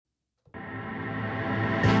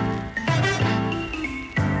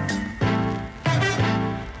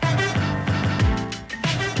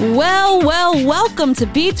Welcome to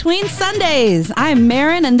Between Sundays. I'm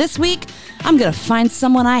Maron, and this week, I'm going to find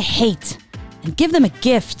someone I hate and give them a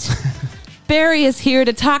gift. Barry is here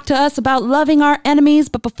to talk to us about loving our enemies,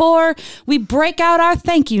 but before we break out our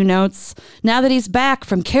thank you notes, now that he's back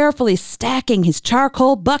from carefully stacking his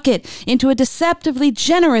charcoal bucket into a deceptively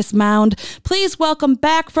generous mound, please welcome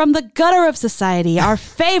back from the gutter of society, our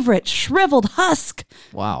favorite shriveled husk,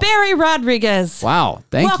 Wow. Barry Rodriguez. Wow,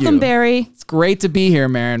 thank you. Welcome, Barry. It's great to be here,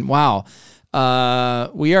 Maron. Wow.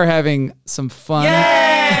 We are having some fun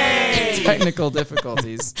technical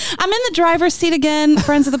difficulties. I'm in the driver's seat again,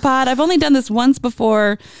 friends of the pod. I've only done this once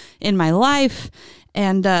before in my life,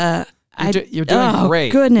 and You're doing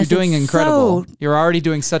great. Goodness, you're doing incredible. You're already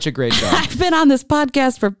doing such a great job. I've been on this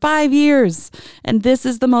podcast for 5 years, and this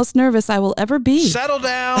is the most nervous I will ever be. Settle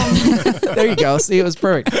down. There you go. See, it was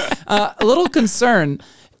perfect. A little concern.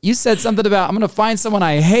 You said something about, I'm going to find someone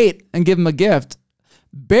I hate and give them a gift.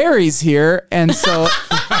 Barry's here, and so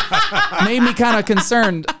made me kind of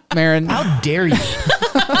concerned, Maron. How dare you?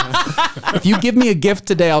 If you give me a gift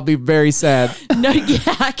today, I'll be very sad.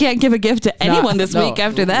 I can't give a gift to anyone this week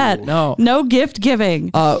after that. No gift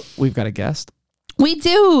giving. We've got a guest. We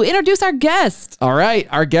do. Introduce our guest. All right.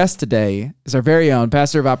 Our guest today is our very own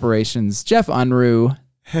Pastor of Operations, Jeff Unruh.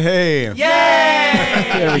 Hey. Yay!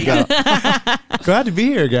 There we go. Glad to be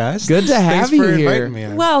here, guys. Good to have Thanks you for here. inviting me.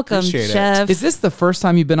 I Welcome, appreciate it. Jeff. Is this the first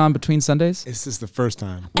time you've been on Between Sundays? This is the first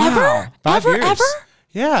time. Ever? 5 Ever? years. Ever?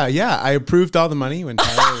 Yeah. I approved all the money when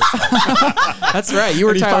Tyler That's right. You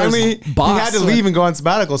were he Tyler's finally boss. he had to leave and go on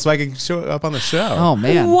sabbatical so I could show up on the show. Oh,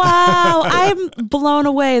 man. Wow. I'm blown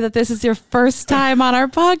away that this is your first time on our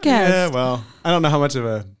podcast. Yeah, well, I don't know how much of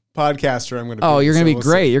a podcaster I'm going to be. Oh, you're going to be we'll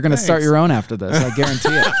great. see. You're going to start Thanks. your own after this. I guarantee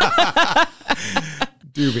it.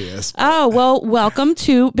 Dubious. Oh, well, welcome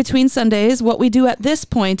to Between Sundays. What we do at this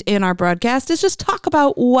point in our broadcast is just talk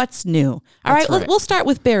about what's new. All right, right. we'll start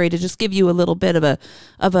with Barry to just give you a little bit of a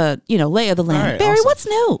lay of the land. All right, Barry, awesome. what's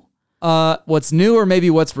new? What's new or maybe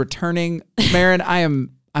what's returning? Maron,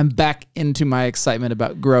 I'm back into my excitement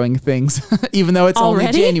about growing things, even though it's Already?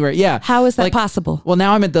 only January. Yeah. How is that possible? Well,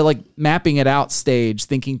 now I'm at the mapping it out stage,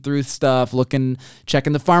 thinking through stuff,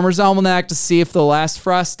 checking the Farmer's Almanac to see if the last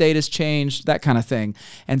frost date has changed, that kind of thing.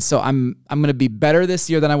 And so I'm going to be better this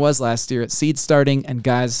year than I was last year at seed starting. And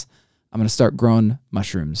guys, I'm going to start growing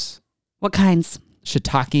mushrooms, What kinds?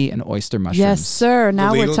 shiitake and oyster mushrooms. Yes, sir.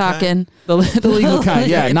 Now we're legal talking. The legal kind.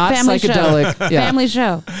 Yeah. Not Family psychedelic. Show. Yeah. Family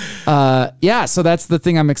show. So that's the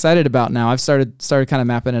thing I'm excited about now. I've started kind of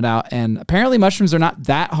mapping it out, and apparently mushrooms are not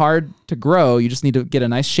that hard to grow. You just need to get a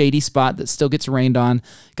nice shady spot that still gets rained on.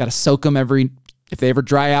 Got to soak them if they ever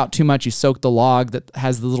dry out too much, you soak the log that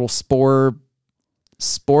has the little spore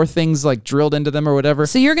things drilled into them or whatever.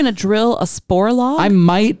 So you're going to drill a spore log? I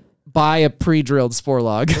might buy a pre-drilled spore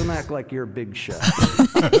log. Don't act like you're a big shot.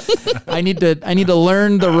 I need to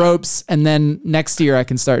learn the ropes, and then next year I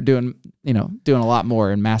can start doing a lot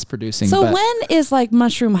more and mass producing. So But when is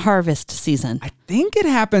mushroom harvest season? I think it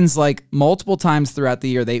happens multiple times throughout the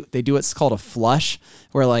year. They do what's called a flush,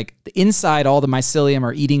 where the inside all the mycelium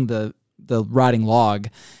are eating the rotting log,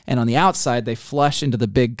 and on the outside they flush into the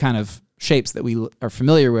big kind of shapes that we are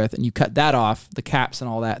familiar with, and you cut that off, the caps and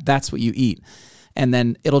all that. That's what you eat. And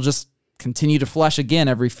then it'll just continue to flush again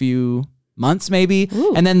every few months, maybe.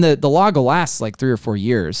 Ooh. And then the log will last 3 or 4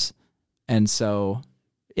 years. And so,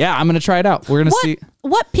 yeah, I'm going to try it out. We're going to see.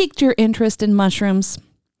 What piqued your interest in mushrooms?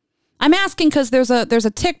 I'm asking because there's a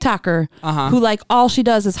TikToker who all she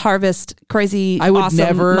does is harvest crazy, I would awesome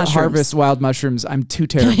never mushrooms. harvest wild mushrooms. I'm too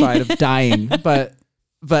terrified of dying. But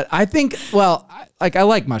I think, I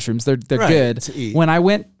like mushrooms. They're Right, good. to eat. When I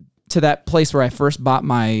went to that place where I first bought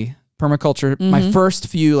my permaculture, my first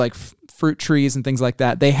few fruit trees and things like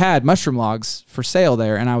that, they had mushroom logs for sale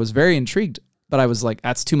there, and I was very intrigued, but I was like,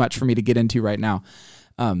 that's too much for me to get into right now.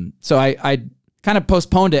 So I kind of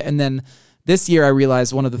postponed it, and then this year I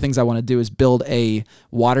realized one of the things I want to do is build a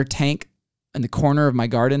water tank in the corner of my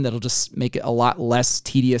garden that'll just make it a lot less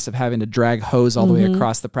tedious of having to drag hose all the way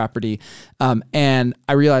across the property. And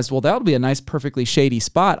I realized, that'll be a nice, perfectly shady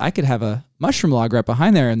spot. I could have a mushroom log right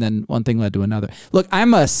behind there, and then one thing led to another. Look,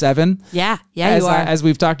 I'm a 7. Yeah, you are. As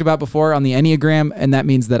we've talked about before on the Enneagram, and that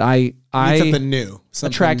means that I something new.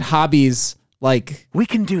 attract hobbies We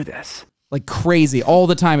can do this. crazy all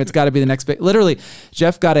the time. It's got to be the next big. Literally,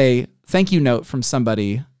 Jeff got a thank you note from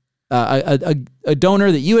somebody. A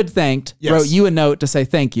donor that you had thanked Yes. wrote you a note to say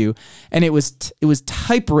thank you, and it was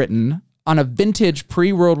typewritten on a vintage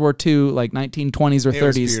pre-World War II, like 1920s or It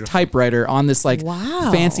was 30s beautiful. typewriter on this like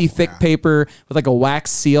Wow. fancy thick paper with like a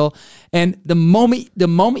wax seal. And the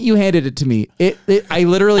moment you handed it to me, I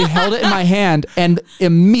literally held it in my hand, and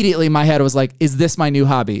immediately my head was like, "Is this my new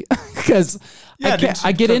hobby?" Because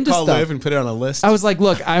I get into call stuff. Liv and put it on a list. I was like,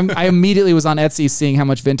 "Look, I immediately was on Etsy seeing how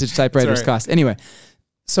much vintage typewriters right. cost." Anyway,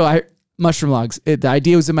 so mushroom logs. The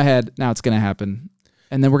idea was in my head. Now it's gonna happen.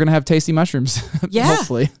 And then we're gonna have tasty mushrooms, Yeah.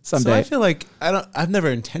 hopefully someday. So I feel like I've never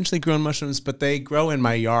intentionally grown mushrooms, but they grow in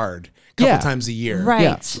my yard a couple times a year. Right.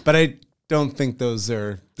 Yeah. But I don't think those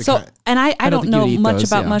are the So, kind. and I don't don't think know you'd eat much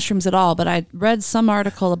those, about yeah. mushrooms at all, but I read some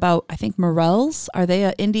article about, I think, morels. Are they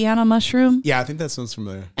an Indiana mushroom? Yeah, I think that sounds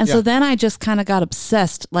familiar. And yeah. so then I just kind of got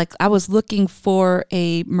obsessed. Like I was looking for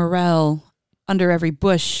a morel under every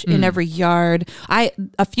bush in every yard. A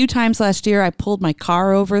few times last year I pulled my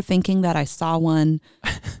car over thinking that I saw one.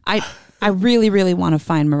 I really, really want to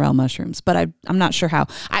find morel mushrooms, but I'm not sure how.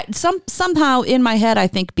 Somehow in my head I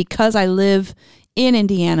think because I live in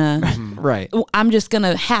Indiana, right. I'm just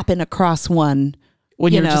gonna happen across one.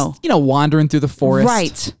 When you're just wandering through the forest,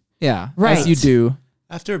 Right. Yeah, Right. as you do.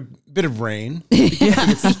 After a bit of rain,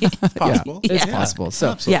 it's possible. It's Yeah. possible. So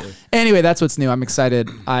Absolutely. anyway, that's what's new. I'm excited.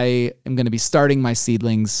 I am going to be starting my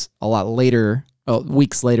seedlings a lot later,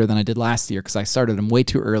 weeks later than I did last year because I started them way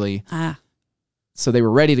too early. So they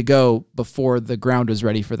were ready to go before the ground was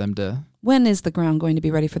ready for them to. When is the ground going to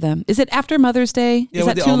be ready for them? Is it after Mother's Day? Yeah, Is what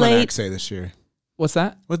that did the too almanac late? say this year? What's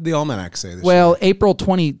that? What did the almanac say this year? Well, April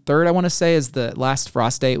 23rd, I want to say, is the last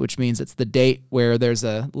frost date, which means it's the date where there's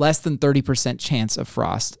a less than 30% chance of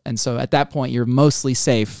frost. And so at that point, you're mostly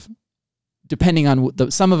safe, depending on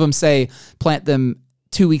some of them say plant them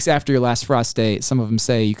 2 weeks after your last frost date. Some of them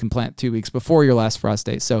say you can plant 2 weeks before your last frost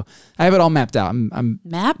date. So I have it all mapped out. I'm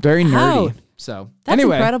Mapped very nerdy. out. So That's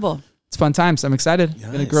anyway, incredible. it's fun times. I'm excited.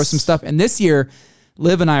 I'm going to grow Nice. some stuff. And this year,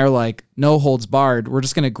 Liv and I are like, no holds barred. We're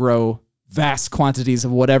just going to grow vast quantities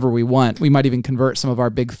of whatever we want. We might even convert some of our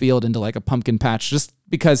big field into like a pumpkin patch just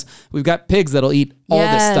because we've got pigs that'll eat all this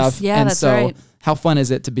Yes, stuff. yeah, and that's so right. how fun is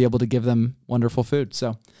it to be able to give them wonderful food?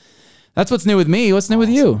 So that's what's new with me. What's new with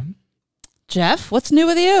you? Jeff, what's new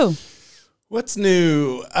with you? What's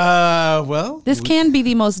new? Well, This can be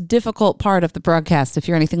the most difficult part of the broadcast if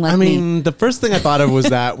you're anything like I me. mean, the first thing I thought of was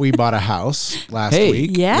that we bought a house last Hey.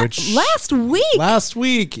 week. Yeah, which last week. Last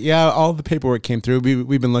week, yeah, all the paperwork came through.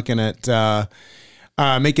 We've been looking at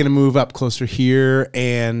making a move up closer here,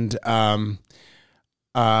 and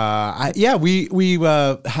we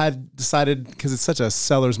had decided because it's such a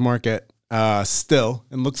seller's market still,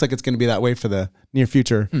 and looks like it's going to be that way for the near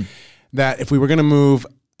future. That if we were going to move,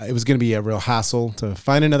 it was going to be a real hassle to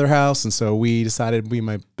find another house, and so we decided we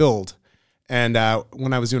might build. And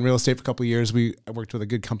when I was doing real estate for a couple of years, I worked with a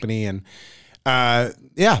good company, and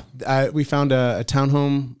we found a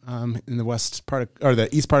townhome in the the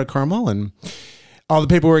east part of Carmel, and all the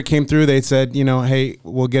paperwork came through. They said, hey,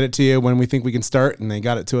 we'll get it to you when we think we can start, and they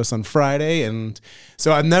got it to us on Friday. And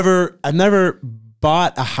so I've never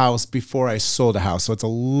bought a house before I sold a house, so it's a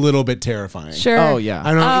little bit terrifying. Sure. Oh, yeah.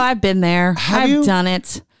 I don't know. I've been there. Have I've you? done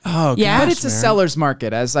it. Oh, Yeah. But gosh, it's a man. seller's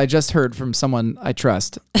market, as I just heard from someone I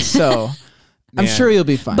trust. So I'm Man. sure you'll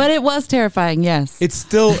be fine. But it was terrifying, yes. It's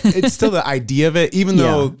still the idea of it, even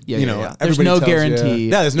though Yeah, there's everybody no tells you- guarantee.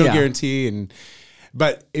 yeah, there's no Yeah. guarantee,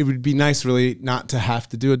 but it would be nice, really, not to have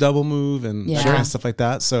to do a double move and Yeah. stuff like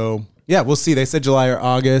that. So yeah, we'll see. They said July or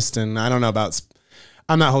August, and I don't know about.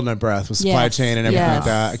 I'm not holding my breath with supply Yes, chain and everything yes. like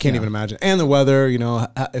that. I can't even imagine, and the weather.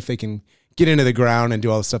 If they can get into the ground and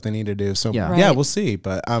do all the stuff they need to do. So Yeah. Right. we'll see.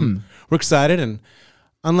 But we're excited, and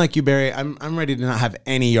unlike you, Barry, I'm ready to not have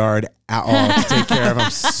any yard at all to take care of.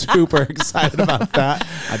 I'm super excited about that.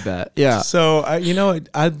 I bet. Yeah. So I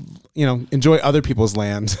enjoy other people's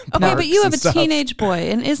land. Okay, but you have parks a and stuff. teenage boy,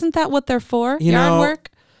 and isn't that what they're for? You Yard know, work?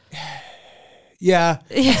 Yeah.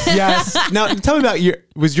 Yes. Now tell me about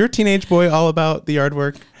was your teenage boy all about the yard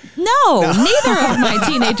work? No, neither of my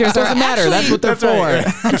teenagers are Doesn't matter. That's what they're That's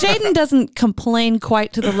for. right. Jaden doesn't complain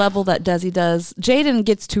quite to the level that Desi does. Jaden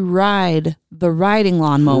gets to ride the riding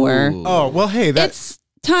lawnmower. Oh, well, hey, that's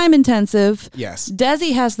It's time intensive. yes.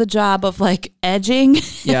 Desi has the job of like edging,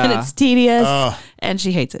 Yeah. and it's tedious, Ugh. and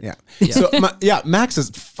she hates it. Yeah. So Max is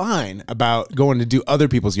fine about going to do other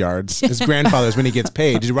people's yards. His grandfather's when he gets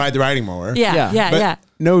paid to ride the riding mower. Yeah, Yeah. yeah.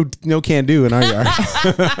 But no can do in our yard.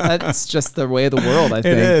 That's just the way of the world, I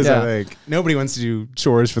think. It is, Yeah. I think. Nobody wants to do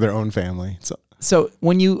chores for their own family. So So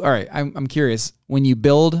all right, I'm curious. When you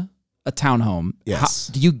build a townhome, Yes.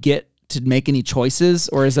 do you get to make any choices,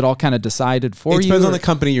 or is it all kind of decided for you? It depends on or- the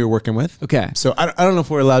company you're working with. Okay. So I don't know if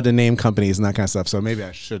we're allowed to name companies and that kind of stuff. So maybe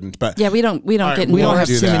I shouldn't. But Yeah, we don't right, get we don't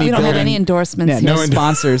endorsed. have too many We don't have building- any endorsements Yeah, here. no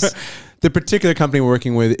sponsors. the particular company we're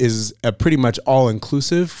working with is a pretty much all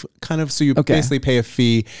inclusive kind of. So you Okay. basically pay a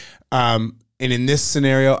fee. And in this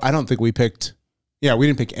scenario, I don't think we picked. Yeah, we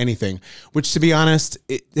didn't pick anything. Which, to be honest,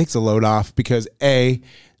 it takes a load off because A,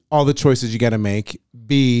 all the choices you got to make.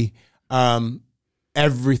 B,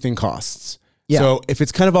 everything costs. Yeah. So if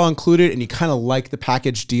it's kind of all included and you kind of like the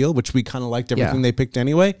package deal, which we kind of liked everything they picked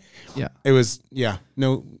anyway. Yeah. It was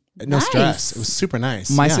no Nice. stress. It was super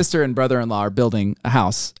nice. My Yeah. sister and brother-in-law are building a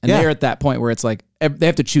house, and Yeah. they're at that point where it's like they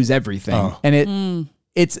have to choose everything, Oh. and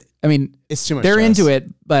it's. I mean, It's too much. they're stress. into it,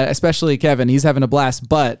 but especially Kevin, he's having a blast.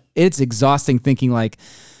 But it's exhausting thinking like,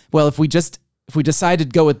 well, if we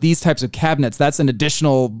decided to go with these types of cabinets, that's an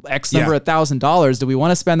additional X number of $1,000. Do we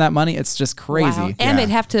want to spend that money? It's just crazy. Wow. And Yeah. they'd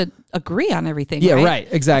have to agree on everything. Yeah, right? right,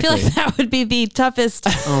 exactly. I feel like that would be the toughest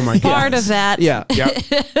Oh my part gosh. of that. Yeah. Yeah.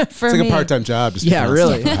 for It's like me. a part-time job. Just Yeah, picking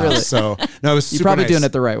really, stuff out. really. So no, it was You're super probably nice. doing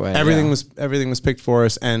it the right way. Everything yeah. was picked for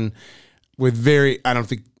us, and with very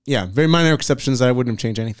minor exceptions that I wouldn't have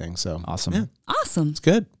changed anything. So Awesome. Yeah, Awesome. it's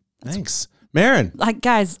good. Thanks, Maron. Like,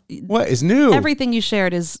 guys, What is new? everything you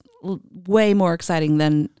shared is way more exciting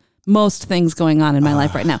than most things going on in my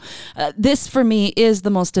life right now. This, for me, is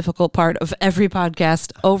the most difficult part of every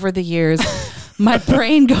podcast over the years. My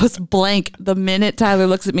brain goes blank the minute Tyler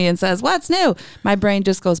looks at me and says, "What's new?" My brain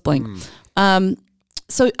just goes blank.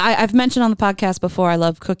 So I've mentioned on the podcast before, I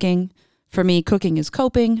love cooking. For me, cooking is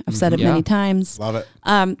coping. I've said it many times. Love it.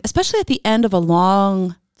 Especially at the end of a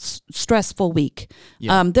long, stressful week.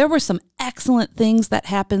 There were some excellent things that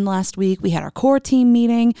happened last week. We had our core team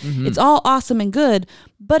meeting. It's all awesome and good,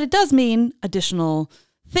 but it does mean additional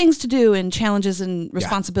things to do and challenges and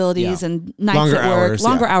responsibilities and nights Longer at work, hours,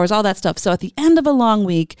 longer hours, all that stuff. So at the end of a long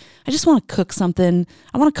week, I just want to cook something.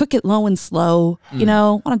 I want to cook it low and slow. You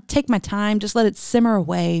know, I want to take my time, just let it simmer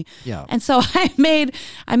away. Yeah. And so I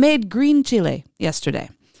made green chile yesterday,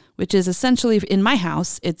 which is essentially, in my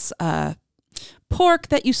house, it's pork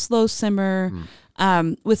that you slow simmer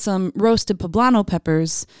with some roasted poblano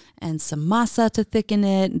peppers and some masa to thicken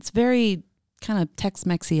it. It's very kind of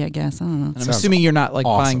Tex-Mexy, I guess. I don't know. And I'm assuming you're not like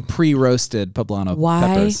awesome. buying pre-roasted poblano Why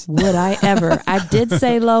peppers. would I ever? I did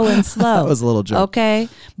say low and slow. That was a little joke. Okay.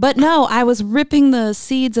 But no, I was ripping the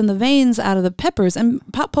seeds and the veins out of the peppers, and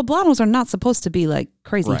poblanos are not supposed to be like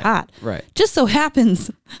crazy hot. Right. Just so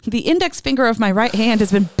happens the index finger of my right hand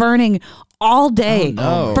has been burning all day.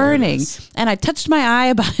 Oh, no. Burning. And I touched my eye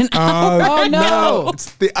about an hour. Oh, no.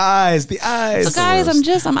 It's the eyes. So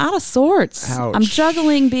guys, I'm out of sorts. Ouch. I'm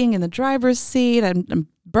juggling being in the driver's seat. I'm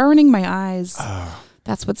burning my eyes.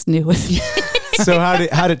 That's what's new with me. So how did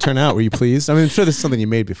it turn out? Were you pleased? I mean, I'm sure this is something you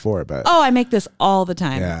made before, but Oh, I make this all the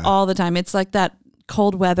time. Yeah. All the time. It's like that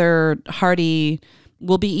cold weather, hearty,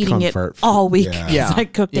 we'll be eating Comfort it all week. Yeah. Yeah. I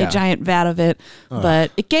cooked Yeah. a giant vat of it.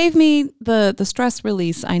 But it gave me the stress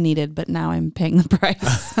release I needed, but now I'm paying the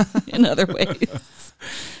price in other ways.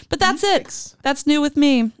 But that's it. That's new with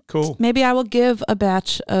me. cool. Maybe I will give a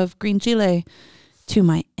batch of green chile to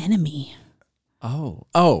my enemy.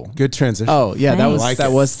 Oh, Good transition. oh, yeah. That Nice. was I like that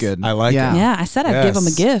it. was good. I like yeah. it. Yeah, I said I'd give him a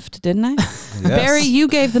Yes. gift, didn't I? Barry, you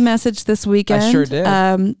gave the message this weekend. sure did.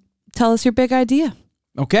 Tell us your big idea.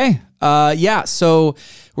 Okay. Yeah. So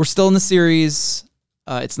we're still in the series.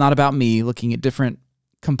 It's not about me, looking at different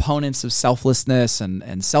components of selflessness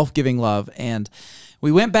and self-giving love. And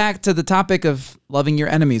we went back to the topic of loving your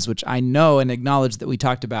enemies, which I know and acknowledge that we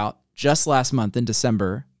talked about just last month in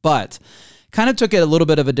December, but kind of took it a little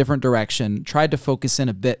bit of a different direction, tried to focus in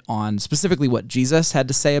a bit on specifically what Jesus had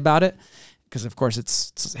to say about it, because of course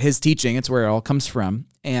it's his teaching, it's where it all comes from.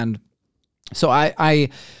 And so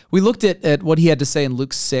we looked at what he had to say in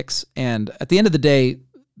Luke 6, and at the end of the day,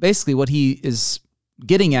 basically what he is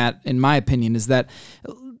getting at, in my opinion, is that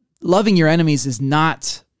loving your enemies is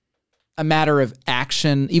not a matter of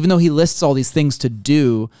action. Even though he lists all these things to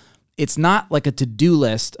do, it's not like a to-do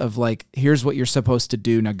list of like, here's what you're supposed to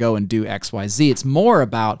do, now go and do X, Y, Z. It's more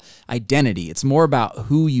about identity. It's more about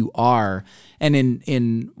who you are. And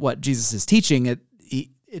in what Jesus is teaching,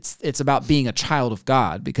 it's about being a child of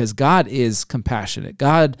God, because God is compassionate.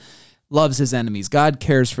 God loves his enemies. God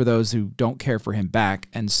cares for those who don't care for him back.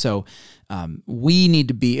 And so we need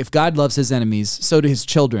to be, if God loves his enemies, so do his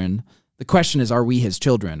children. The question is, are we his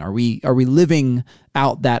children? Are we living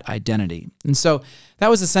out that identity? And so that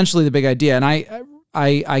was essentially the big idea. And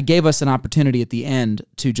I gave us an opportunity at the end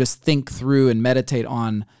to just think through and meditate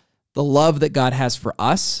on the love that God has for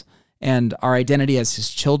us and our identity as his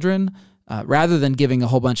children, rather than giving a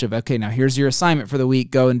whole bunch of, okay, now here's your assignment for the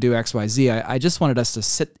week, go and do X, Y, Z. I just wanted us to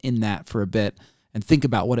sit in that for a bit and think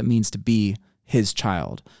about what it means to be his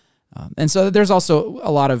child. And so there's also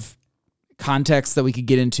a lot of context that we could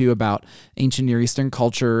get into about ancient Near Eastern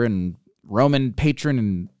culture and Roman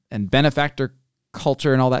patron and benefactor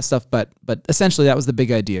culture and all that stuff. But essentially that was the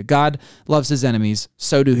big idea. God loves his enemies,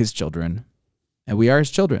 so do his children, and we are his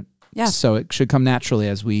children. Yeah. So it should come naturally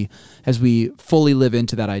as we fully live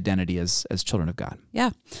into that identity as children of God.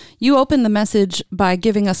 Yeah. You opened the message by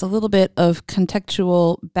giving us a little bit of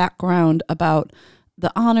contextual background about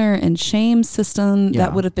the honor and shame system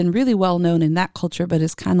that would have been really well known in that culture, but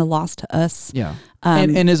is kind of lost to us. Yeah.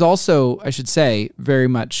 And is also, I should say, very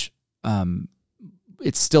much,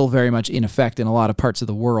 it's still very much in effect in a lot of parts of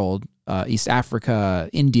the world, East Africa,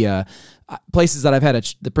 India, places that I've had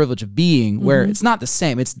the privilege of being, where it's not the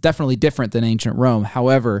same. It's definitely different than ancient Rome.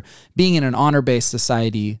 However, being in an honor-based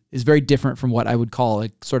society is very different from what I would call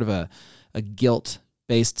sort of a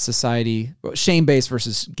guilt-based society, shame-based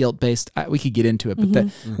versus guilt-based. We could get into it, but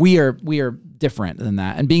we are different than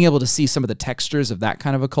that. And being able to see some of the textures of that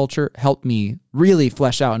kind of a culture helped me really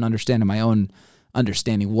flesh out and understand in my own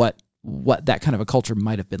understanding what that kind of a culture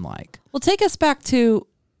might have been like. Well, take us back to,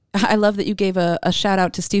 I love that you gave a shout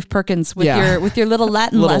out to Steve Perkins with your little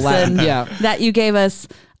Latin lesson that you gave us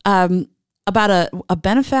about a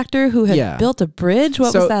benefactor who had built a bridge.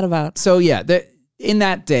 What was that about? So in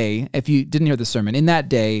that day, if you didn't hear the sermon, in that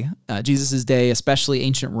day, Jesus' day, especially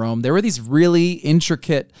ancient Rome, there were these really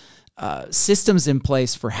intricate systems in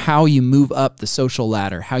place for how you move up the social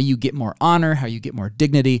ladder, how you get more honor, how you get more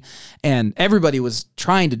dignity. And everybody was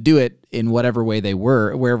trying to do it in whatever way they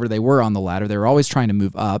were, wherever they were on the ladder. They were always trying to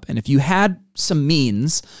move up. And if you had some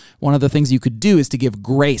means, one of the things you could do is to give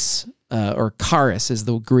grace, or charis is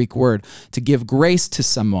the Greek word, to give grace to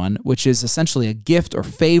someone, which is essentially a gift or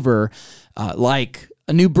favor, like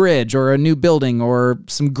a new bridge or a new building or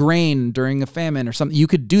some grain during a famine or something. You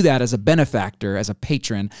could do that as a benefactor, as a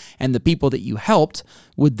patron, and the people that you helped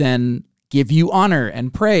would then give you honor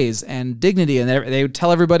and praise and dignity. And they would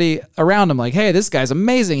tell everybody around them, like, hey, this guy's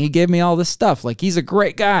amazing. He gave me all this stuff. Like, he's a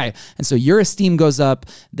great guy. And so your esteem goes up.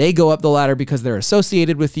 They go up the ladder because they're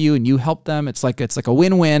associated with you and you help them. It's like a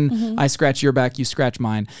win-win. I scratch your back, you scratch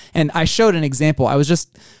mine. And I showed an example.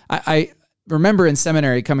 I remember in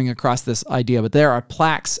seminary coming across this idea, but there are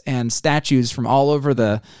plaques and statues from all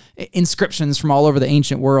over inscriptions from all over the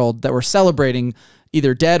ancient world that were celebrating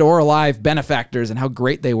either dead or alive benefactors and how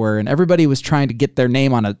great they were. And everybody was trying to get their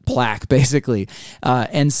name on a plaque, basically.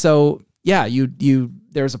 And so,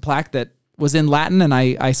 there's a plaque that was in Latin, and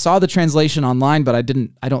I saw the translation online, but I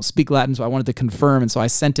don't speak Latin, so I wanted to confirm. And so I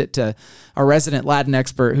sent it to a resident Latin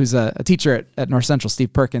expert who's a teacher at North Central,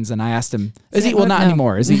 Steve Perkins, and I asked him, not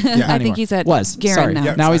anymore. Is he? I think he's at Garin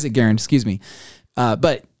now. Now he's at Garin, excuse me.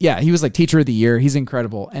 But yeah, he was like teacher of the year. He's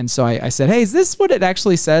incredible. And so I said, hey, is this what it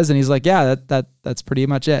actually says? And he's like, yeah, that's pretty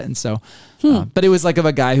much it. And so, but it was like of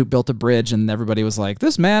a guy who built a bridge, and everybody was like,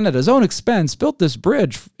 this man at his own expense built this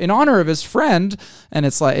bridge in honor of his friend. And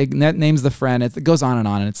it's like, it names the friend. It goes on.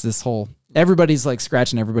 And it's this whole, everybody's like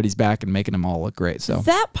scratching everybody's back and making them all look great. So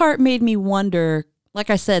that part made me wonder. Like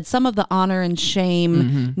I said, some of the honor and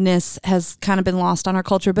shameness has kind of been lost on our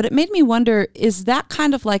culture, but it made me wonder, is that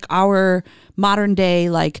kind of like our modern day,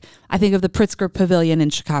 like I think of the Pritzker Pavilion in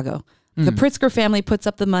Chicago. The Pritzker family puts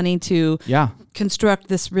up the money to construct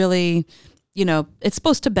this really, it's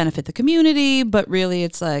supposed to benefit the community, but really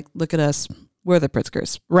it's like, look at us. We're the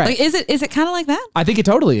Pritzkers. Right. Like, is it kind of like that? I think it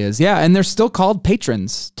totally is. Yeah. And they're still called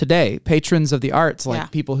patrons today, patrons of the arts,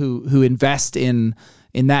 like people who invest in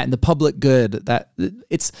the public good. That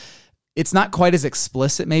it's not quite as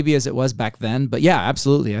explicit maybe as it was back then, but yeah,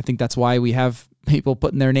 absolutely. I think that's why we have people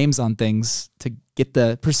putting their names on things to get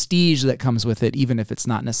the prestige that comes with it, even if it's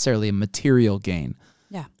not necessarily a material gain.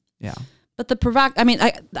 Yeah. Yeah. But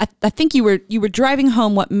I think you were driving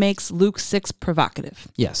home what makes Luke 6 provocative.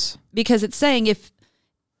 Yes. Because it's saying if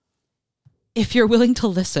you're willing to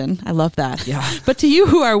listen, I love that. Yeah. But to you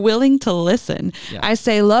who are willing to listen, I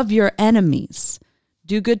say, love your enemies.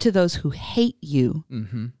 Do good to those who hate you.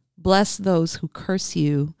 Bless those who curse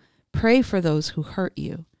you. Pray for those who hurt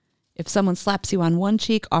you. If someone slaps you on one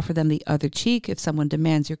cheek, offer them the other cheek. If someone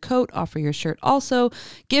demands your coat, offer your shirt also.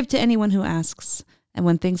 Give to anyone who asks. And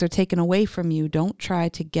when things are taken away from you, don't try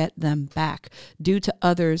to get them back. Do to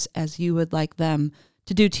others as you would like them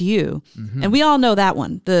to do to you. And we all know that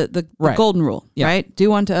one, the golden rule, right?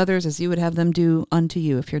 Do unto others as you would have them do unto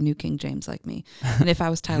you, if you're New King James like me. And if I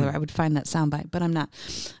was Tyler, I would find that soundbite, but I'm not.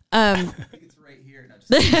 I think it's right here.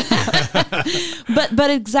 No, but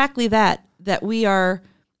exactly that we are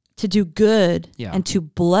to do good Yeah. and to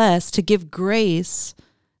bless, to give grace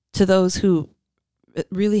to those who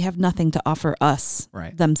really have nothing to offer us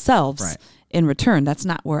Right. themselves Right. in return. That's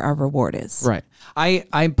not where our reward is. Right.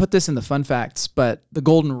 I put this in the fun facts, but the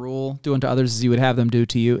golden rule, do unto others as you would have them do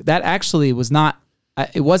to you, that actually was not,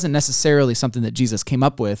 it wasn't necessarily something that Jesus came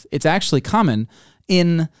up with. It's actually common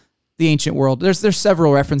in the ancient world. There's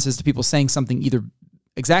several references to people saying something either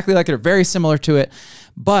exactly like it or very similar to it,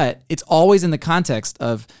 but it's always in the context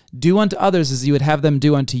of do unto others as you would have them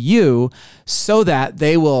do unto you, so that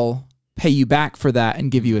they will pay you back for that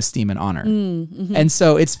and give you esteem and honor. And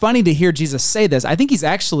so it's funny to hear Jesus say this. I think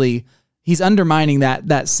he's undermining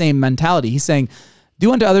that same mentality. He's saying,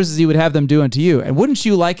 do unto others as you would have them do unto you. And wouldn't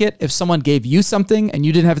you like it if someone gave you something and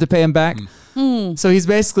you didn't have to pay them back? So he's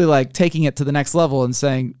basically like taking it to the next level and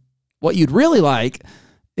saying, what you'd really like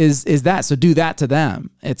is that. So do that to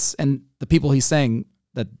them. And the people he's saying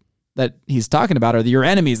that he's talking about are your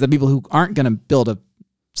enemies, the people who aren't going to build a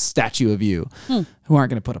statue of you, who aren't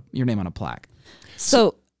going to put your name on a plaque.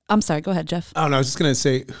 So I'm sorry. Go ahead, Jeff. Oh no, I was just gonna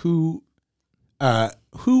say who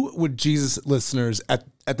would Jesus listeners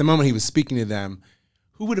at the moment he was speaking to them,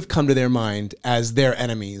 who would have come to their mind as their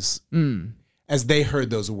enemies as they heard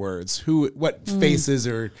those words? What faces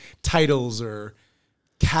or titles or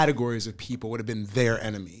categories of people would have been their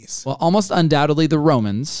enemies? Well, almost undoubtedly the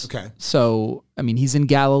Romans. Okay. So, I mean, he's in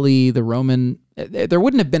Galilee. There wouldn't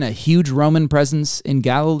have been a huge Roman presence in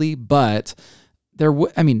Galilee, but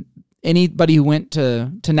anybody who went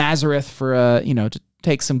to Nazareth for to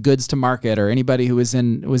take some goods to market, or anybody who was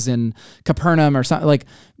in Capernaum or something, like,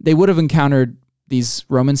 they would have encountered these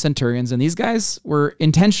Roman centurions, and these guys were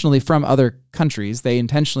intentionally from other countries. They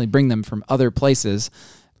intentionally bring them from other places.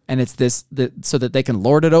 And it's so that they can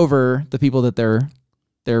lord it over the people that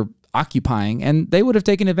they're occupying, and they would have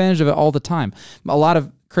taken advantage of it all the time. A lot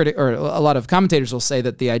of commentators will say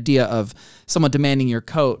that the idea of someone demanding your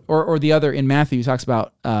coat, or the other in Matthew he talks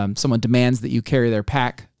about someone demands that you carry their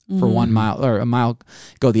pack for 1 mile or a mile,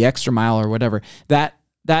 go the extra mile or whatever. That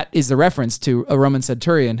is the reference to a Roman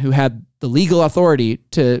centurion who had the legal authority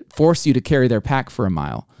to force you to carry their pack for a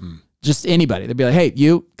mile. Just anybody, they'd be like, "Hey,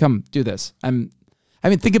 you come do this."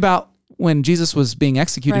 Think about when Jesus was being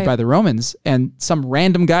executed by the Romans, and some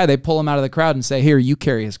random guy, they pull him out of the crowd and say, "Here, you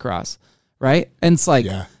carry his cross," right? And it's like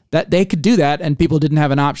that they could do that, and people didn't have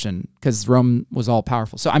an option because Rome was all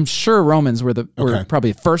powerful. So I'm sure Romans were were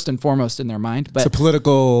probably first and foremost in their mind. But so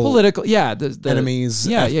political, yeah, the enemies,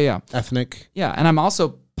 ethnic, yeah. And I'm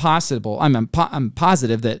also I'm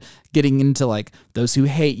positive that getting into like those who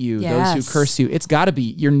hate you, those who curse you, it's got to be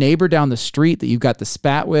your neighbor down the street that you've got the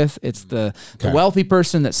spat with. It's the wealthy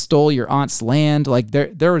person that stole your aunt's land. Like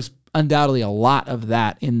there was undoubtedly a lot of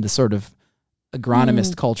that in the sort of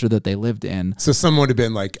agronomist culture that they lived in. So some would have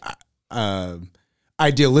been like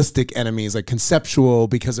idealistic enemies, like conceptual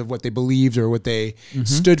because of what they believed or what they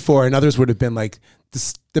stood for, and others would have been like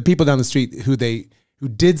the people down the street who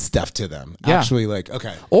did stuff to them. Actually, like,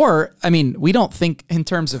 okay. Or, we don't think in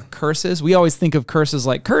terms of curses. We always think of curses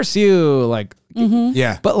like, curse you, like,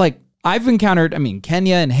 yeah. But like, I've encountered,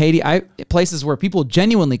 Kenya and Haiti, places where people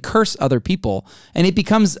genuinely curse other people, and it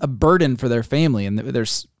becomes a burden for their family, and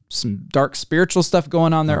there's some dark spiritual stuff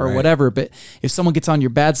going on there or whatever. But if someone gets on your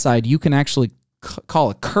bad side, you can actually call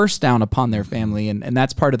a curse down upon their family, and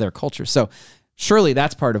that's part of their culture. So surely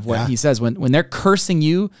that's part of what he says. When they're cursing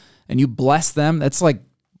you and you bless them, that's like,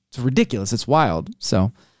 it's ridiculous. It's wild.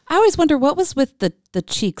 So I always wonder what was with the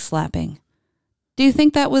cheek slapping. Do you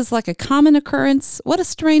think that was like a common occurrence? What a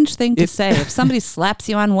strange thing to say. If somebody slaps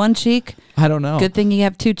you on one cheek, I don't know. Good thing you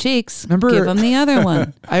have two cheeks. Remember, give them the other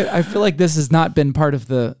one. I feel like this has not been part of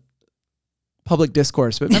the public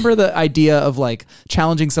discourse, but remember the idea of like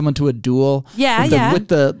challenging someone to a duel?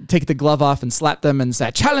 Take the glove off and slap them and say,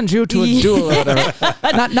 "I challenge you to a duel." Or whatever.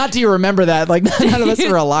 Not do you remember that? Like none of us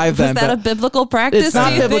were alive then. Is that a biblical practice? It's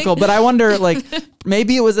not biblical, but I wonder, like,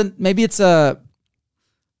 maybe it's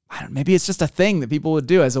just a thing that people would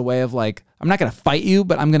do as a way of like, I'm not going to fight you,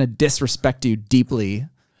 but I'm going to disrespect you deeply.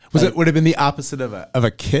 Would have been the opposite of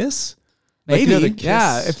a kiss? Maybe, like, kiss,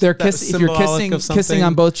 yeah. If you're kissing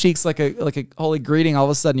on both cheeks like a holy greeting, all of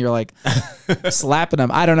a sudden you're like slapping them.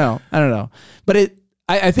 I don't know. But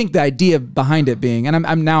I think the idea behind it being, and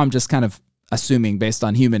I'm just kind of assuming based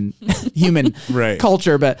on human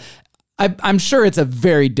culture, but I'm sure it's a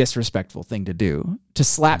very disrespectful thing to do, to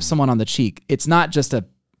slap someone on the cheek. It's not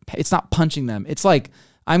punching them. It's like,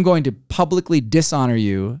 I'm going to publicly dishonor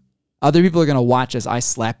you. Other people are going to watch as I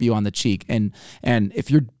slap you on the cheek. And if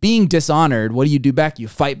you're being dishonored, what do you do back? You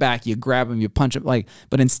fight back, you grab him, you punch him.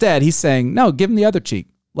 But instead he's saying, no, give him the other cheek.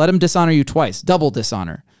 Let him dishonor you twice, double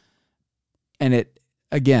dishonor. And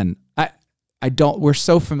again, I don't. We're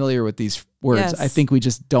so familiar with these words. Yes. I think we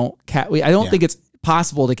just don't. I don't think it's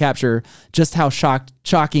possible to capture just how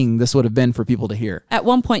shocking this would have been for people to hear. At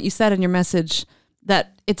one point, you said in your message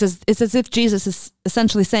that it's as if Jesus is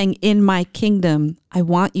essentially saying, "In my kingdom, I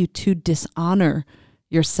want you to dishonor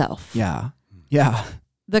yourself." Yeah.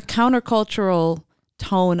 The countercultural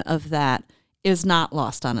tone of that is not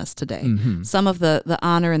lost on us today. Mm-hmm. Some of the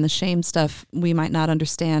honor and the shame stuff we might not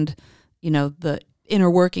understand. The inner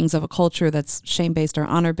workings of a culture that's shame-based or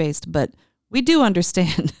honor-based, but we do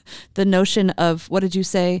understand the notion of, what did you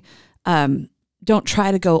say? Don't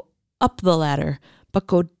try to go up the ladder, but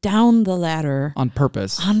go down the ladder. On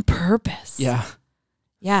purpose. On purpose. Yeah.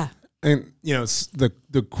 Yeah. And it's the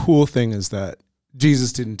cool thing is that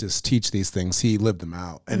Jesus didn't just teach these things; he lived them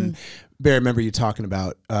out. And Barry, I remember you talking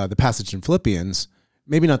about the passage in Philippians.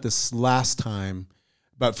 Maybe not this last time,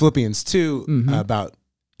 but Philippians 2 about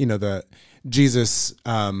the Jesus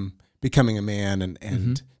becoming a man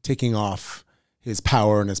and taking off his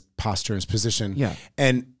power and his posture and his position. Yeah.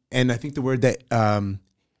 And I think the word that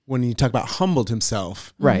when you talk about humbled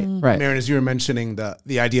himself, Right. Maron, as you were mentioning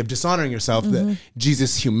the idea of dishonoring yourself, that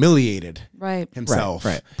Jesus humiliated himself.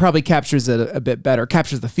 Right. Probably captures it a bit better,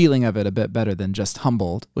 captures the feeling of it a bit better than just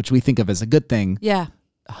humbled, which we think of as a good thing. Yeah.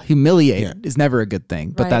 Humiliate is never a good thing,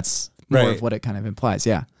 but Right. that's more of what it kind of implies.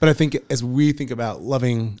 Yeah. But I think as we think about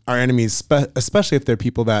loving our enemies, especially if they're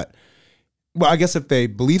people that, well, I guess if they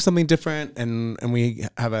believe something different and we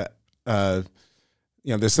have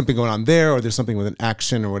there's something going on there, or there's something with an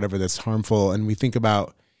action or whatever that's harmful, and we think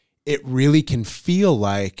about it, really can feel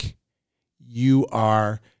like you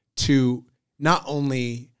are to not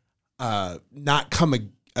only not come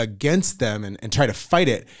against them and try to fight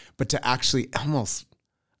it, but to actually almost,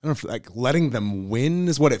 I don't know, if like letting them win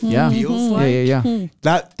is what it feels like. Yeah.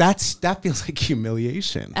 That feels like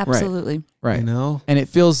humiliation. Absolutely. Right. And it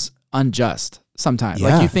feels unjust sometimes. Yeah.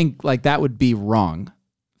 Like you think like that would be wrong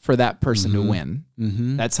for that person to win.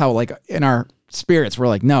 Mm-hmm. That's how, like, in our spirits, we're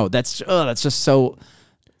like, no, that's just so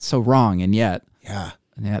wrong. And yet,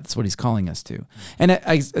 that's what he's calling us to. And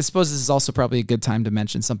I suppose this is also probably a good time to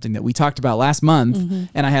mention something that we talked about last month.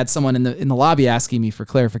 And I had someone in the lobby asking me for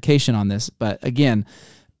clarification on this. But again,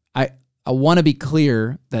 I want to be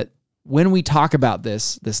clear that when we talk about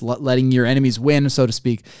this letting your enemies win, so to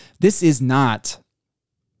speak, this is not,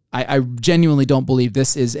 I genuinely don't believe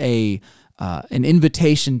this is an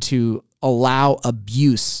invitation to allow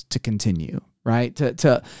abuse to continue, right?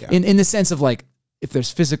 In the sense of, like, if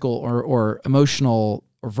there's physical or emotional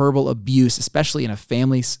or verbal abuse, especially in a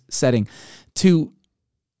family setting, to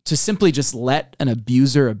simply just let an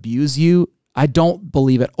abuser abuse you, I don't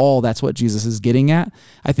believe at all that's what Jesus is getting at.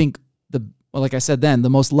 I think like I said then, the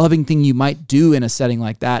most loving thing you might do in a setting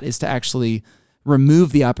like that is to actually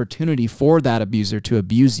remove the opportunity for that abuser to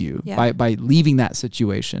abuse you by leaving that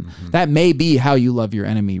situation. That may be how you love your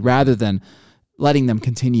enemy, rather than letting them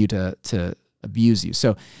continue to abuse you.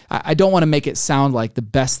 So I don't want to make it sound like the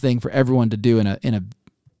best thing for everyone to do in a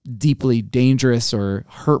deeply dangerous or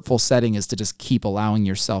hurtful setting is to just keep allowing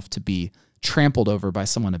yourself to be trampled over by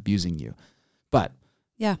someone abusing you. But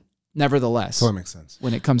nevertheless, that makes sense.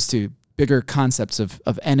 When it comes to bigger concepts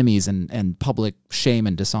of enemies and public shame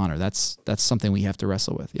and dishonor, that's something we have to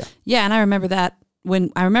wrestle with. Yeah, and I remember that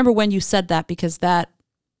when you said that, because that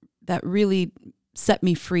really set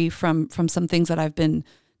me free from some things that I've been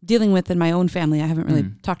dealing with in my own family. I haven't really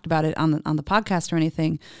talked about it on the podcast or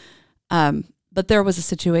anything, but there was a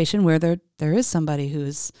situation where there is somebody who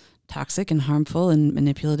is toxic and harmful and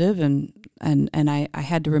manipulative, and I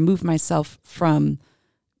had to remove myself from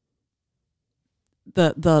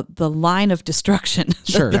the line of destruction,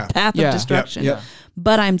 the path of destruction. Yeah.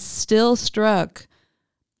 But I'm still struck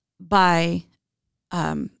by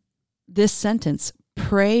this sentence: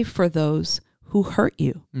 pray for those who hurt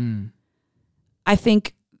you. I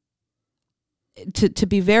think, to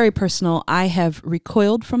be very personal, I have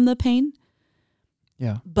recoiled from the pain.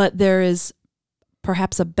 Yeah. But there is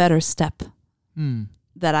perhaps a better step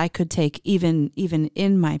that I could take even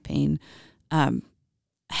in my pain.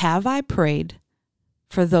 Have I prayed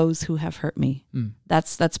for those who have hurt me?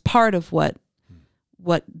 That's part of what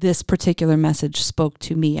this particular message spoke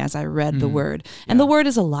to me as I read the word. And the word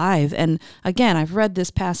is alive. And again, I've read this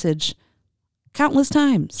passage countless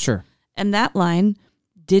times. Sure. And that line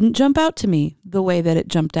didn't jump out to me the way that it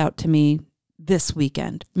jumped out to me this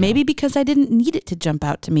weekend. Maybe because I didn't need it to jump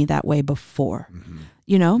out to me that way before.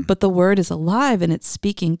 But the word is alive, and it's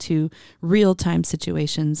speaking to real-time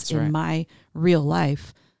situations in my real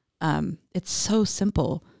life. It's so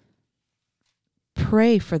simple.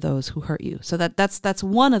 Pray for those who hurt you. So that's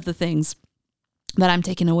one of the things that I'm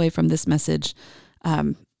taking away from this message.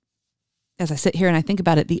 as I sit here and I think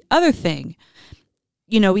about it, the other thing,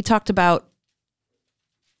 we talked about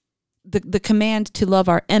the command to love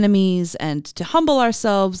our enemies and to humble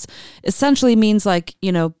ourselves essentially means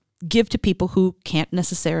give to people who can't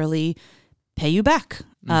necessarily pay you back.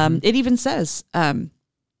 It even says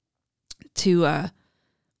to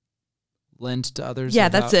lend to others. Yeah,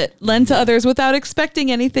 that's it. Lend to others without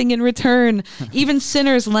expecting anything in return. Even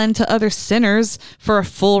sinners lend to other sinners for a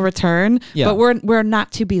full return. Yeah. But we're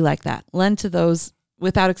not to be like that. Lend to those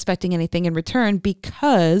without expecting anything in return,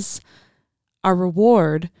 because our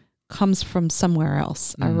reward comes from somewhere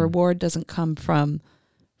else. Our reward doesn't come from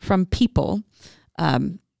people.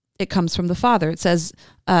 It comes from the Father. It says,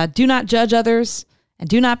 do not judge others and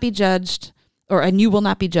do not be judged, and you will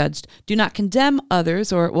not be judged. Do not condemn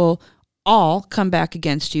others, or it will all come back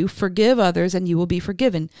against you. Forgive others and you will be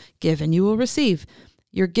forgiven. Give and you will receive.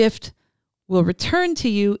 Your gift will return to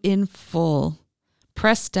you in full,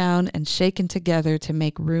 pressed down and shaken together to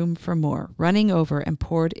make room for more, running over and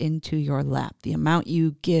poured into your lap. The amount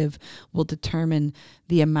you give will determine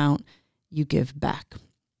the amount you give back.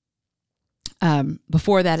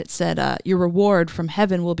 Before that, it said, your reward from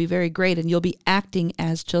heaven will be very great, and you'll be acting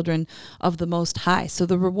as children of the Most High. So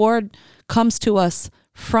the reward comes to us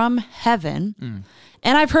from heaven.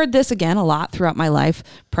 And I've heard this again a lot throughout my life: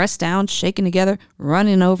 pressed down, shaken together,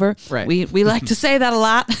 running over. Right. We like to say that a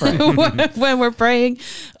lot when we're praying,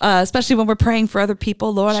 especially when we're praying for other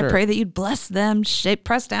people. Lord, Sure. I pray that you'd bless them,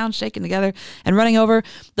 pressed down, shaken together, and running over.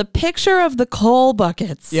 The picture of the coal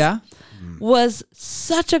buckets was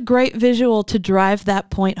such a great visual to drive that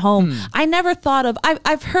point home. I never thought of,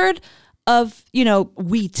 I've heard of,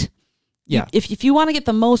 wheat. Yeah. If you want to get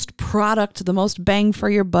the most product, the most bang for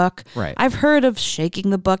your buck, Right. I've heard of shaking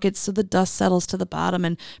the buckets so the dust settles to the bottom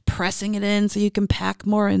and pressing it in so you can pack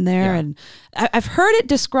more in there. Yeah. And I've heard it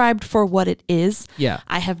described for what it is. Yeah.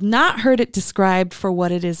 I have not heard it described for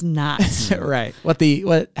what it is not. Right.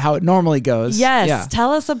 How it normally goes. Yes. Yeah.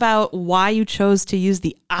 Tell us about why you chose to use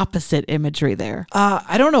the opposite imagery there.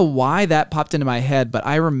 I don't know why that popped into my head, but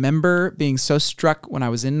I remember being so struck when I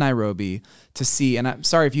was in Nairobi to see, and I'm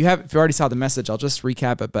sorry if you already saw the message, I'll just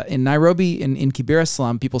recap it. But in Nairobi, in Kibera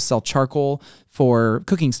slum, people sell charcoal for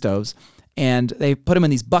cooking stoves, and they put them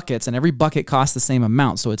in these buckets, and every bucket costs the same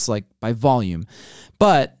amount, so it's like by volume.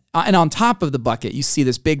 But and on top of the bucket, you see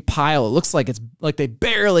this big pile. It looks like it's like they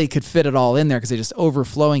barely could fit it all in there because they're just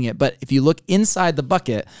overflowing it. But if you look inside the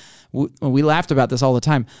bucket, we laughed about this all the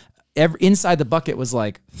time. Inside the bucket was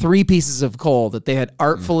like 3 pieces of coal that they had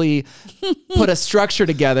artfully put a structure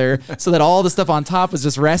together so that all the stuff on top was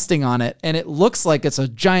just resting on it. And it looks like it's a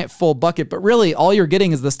giant full bucket, but really all you're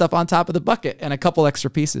getting is the stuff on top of the bucket and a couple extra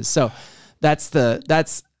pieces. So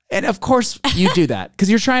and of course you do that because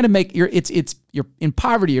you're trying to make you're in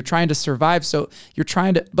poverty. You're trying to survive. So you're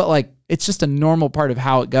trying to, but like, it's just a normal part of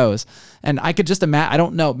how it goes. And I could just imagine, I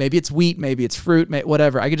don't know, maybe it's wheat, maybe it's fruit,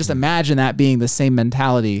 whatever. I could just imagine that being the same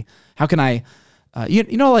mentality. How can I,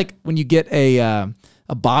 like when you get a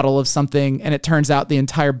bottle of something and it turns out the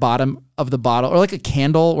entire bottom of the bottle, or like a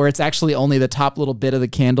candle where it's actually only the top little bit of the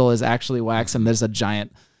candle is actually wax and there's a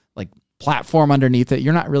giant like platform underneath it.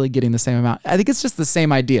 You're not really getting the same amount. I think it's just the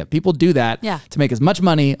same idea. People do that to make as much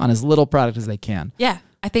money on as little product as they can. Yeah.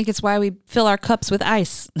 I think it's why we fill our cups with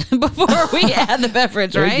ice before we add the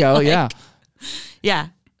beverage, there right? There you go, Yeah.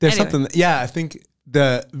 There's something, I think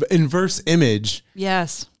the inverse image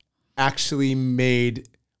Yes. actually made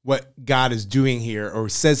what God is doing here or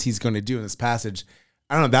says he's going to do in this passage,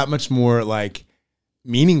 I don't know, that much more like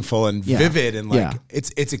meaningful and vivid and like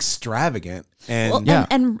it's extravagant. And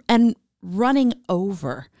and running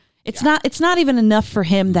over. It's not even enough for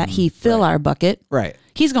him that he fill our bucket. Right.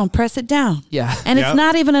 He's going to press it down. Yeah. And it's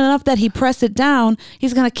not even enough that he press it down.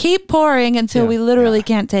 He's going to keep pouring until we literally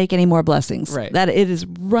can't take any more blessings. Right. That it is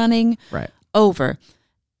running over.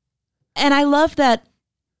 And I love that.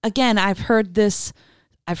 Again, I've heard this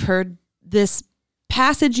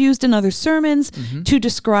passage used in other sermons to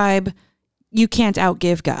describe you can't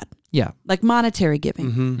outgive God. Yeah. Like monetary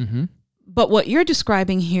giving. But what you're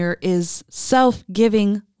describing here is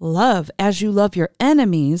self-giving love. As you love your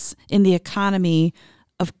enemies in the economy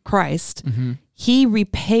of Christ, he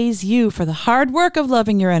repays you for the hard work of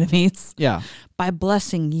loving your enemies by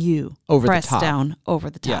blessing you over the pressed top. down over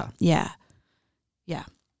the top. Yeah.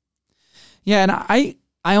 And I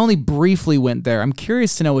only briefly went there. I'm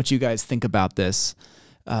curious to know what you guys think about this.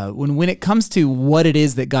 When it comes to what it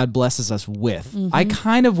is that God blesses us with, I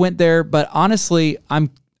kind of went there, but honestly, I'm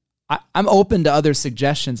open to other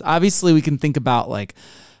suggestions. Obviously, we can think about like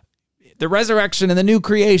the resurrection and the new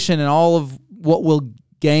creation and all of what we'll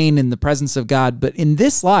gain in the presence of God. But in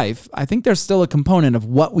this life, I think there's still a component of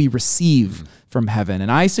what we receive from heaven. And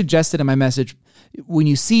I suggested in my message, when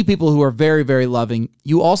you see people who are very, very loving,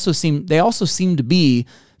 they also seem to be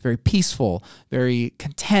very peaceful, very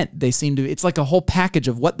content. It's like a whole package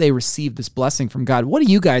of what they receive, this blessing from God. What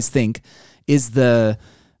do you guys think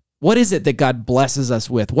what is it that God blesses us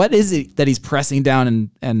with? What is it that he's pressing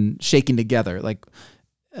down and shaking together, like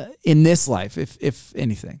in this life, if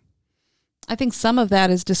anything? I think some of that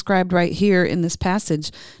is described right here in this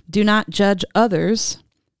passage. Do not judge others,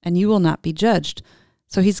 and you will not be judged.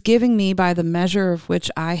 So he's giving me by the measure of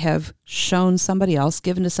which I have shown somebody else,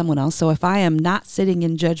 given to someone else. So if I am not sitting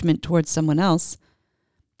in judgment towards someone else,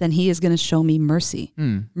 then he is going to show me mercy.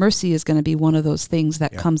 Mercy is going to be one of those things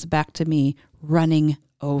that comes back to me running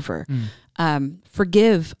over.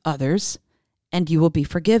 Forgive others, and you will be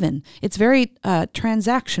forgiven. It's very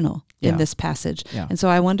transactional in this passage. Yeah. And so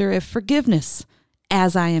I wonder if forgiveness,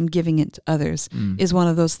 as I am giving it to others, is one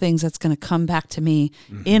of those things that's going to come back to me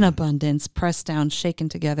in abundance, pressed down, shaken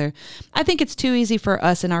together. I think it's too easy for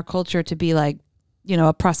us in our culture to be like,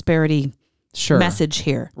 a prosperity message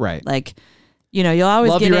here. Right. Like, you'll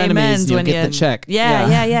always love get your amens enemies, when you'll get the check.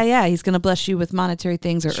 Yeah. He's going to bless you with monetary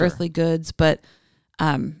things or earthly goods, but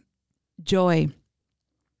joy,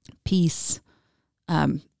 peace,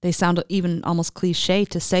 they sound even almost cliche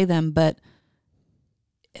to say them, but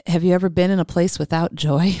have you ever been in a place without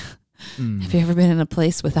joy? Have you ever been in a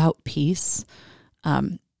place without peace?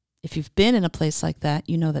 If you've been in a place like that,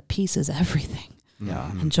 you know that peace is everything.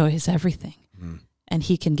 And joy is everything. And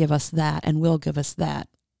he can give us that and will give us that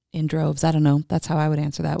in droves. I don't know. That's how I would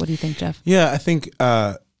answer that. What do you think, Jeff? Yeah, I think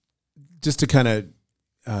just to kind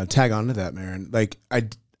of tag on to that, Maron, like I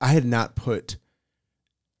had not put,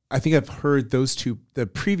 I think I've heard those two, the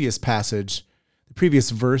previous passage, the previous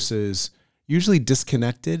verses, usually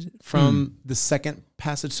disconnected from the second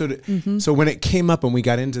passage. So so when it came up and we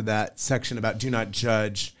got into that section about do not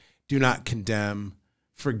judge, do not condemn,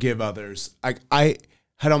 forgive others, I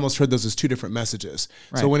had almost heard those as two different messages.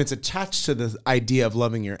 Right. So when it's attached to the idea of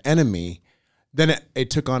loving your enemy, then it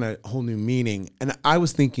took on a whole new meaning. And I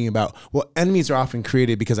was thinking about, well, enemies are often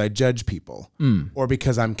created because I judge people or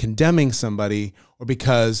because I'm condemning somebody or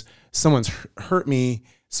because someone's hurt me.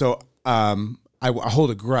 So I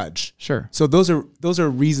hold a grudge. Sure. So those are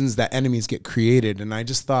reasons that enemies get created. And I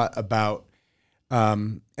just thought about,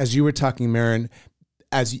 as you were talking, Maron,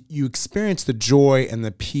 as you experience the joy and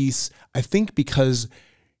the peace, I think because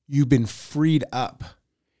you've been freed up,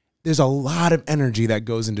 there's a lot of energy that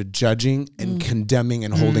goes into judging and condemning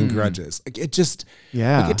and holding grudges. Like it just,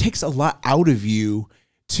 it takes a lot out of you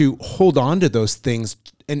to hold on to those things.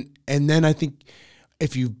 And then I think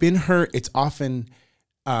if you've been hurt, it's often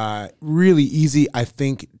really easy, I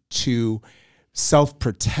think, to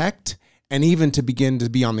self-protect and even to begin to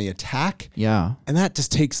be on the attack. Yeah. And that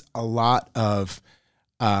just takes a lot of,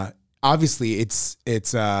 obviously it's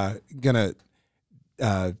gonna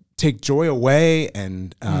take joy away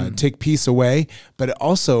and take peace away, but it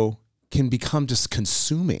also can become just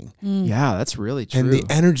consuming. Yeah, that's really true. And the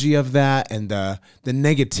energy of that and the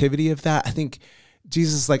negativity of that, I think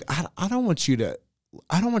Jesus is like, I don't want you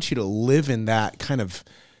to live in that kind of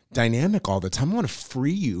dynamic all the time. I want to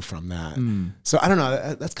free you from that. So I don't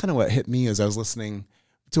know. That's kind of what hit me as I was listening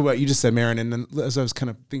to what you just said, Maron, and then as I was kind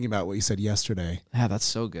of thinking about what you said yesterday. Yeah, that's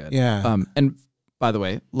so good. Yeah. And by the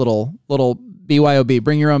way, little BYOB,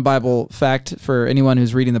 bring your own Bible fact for anyone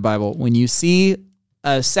who's reading the Bible. When you see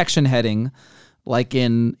a section heading, like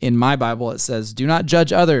in my Bible, it says, "Do not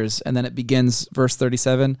judge others," and then it begins verse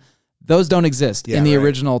 37. Those don't exist in the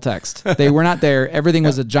original text. They were not there. Everything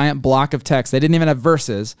was a giant block of text. They didn't even have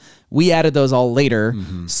verses. We added those all later.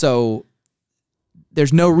 So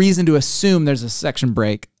there's no reason to assume there's a section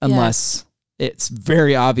break unless it's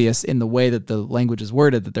very obvious in the way that the language is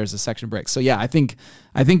worded that there's a section break. So yeah, I think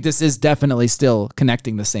this is definitely still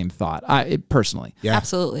connecting the same thought. Personally. Yeah.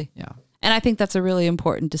 Absolutely. Yeah. And I think that's a really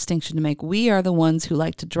important distinction to make. We are the ones who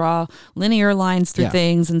like to draw linear lines through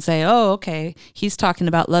things and say, oh, okay, he's talking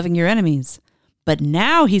about loving your enemies. But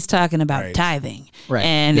now he's talking about tithing. Right.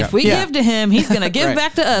 And if we give to him, he's going to give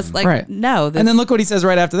back to us. Like, no. And then look what he says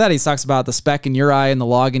right after that. He talks about the speck in your eye and the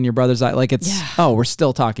log in your brother's eye. Like we're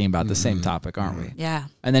still talking about the same topic, aren't we? Yeah.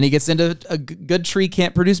 And then he gets into a good tree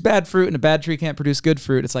can't produce bad fruit and a bad tree can't produce good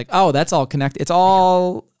fruit. It's like, oh, that's all connected. It's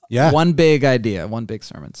all one big idea, one big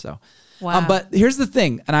sermon. So, wow. But here's the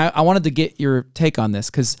thing. And I wanted to get your take on this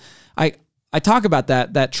because I talk about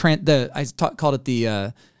called it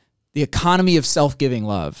the economy of self-giving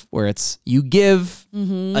love, where it's you give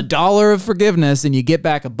 $1 of forgiveness and you get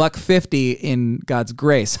back $1.50 in God's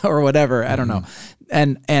grace or whatever. I don't know.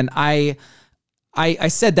 And I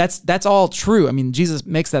said that's all true. I mean, Jesus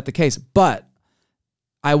makes that the case, but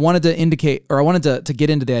I wanted to indicate, or I wanted to get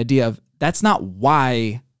into the idea of that's not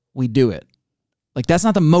why we do it. Like, that's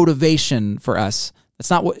not the motivation for us. That's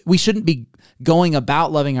not what we shouldn't be going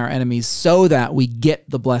about loving our enemies so that we get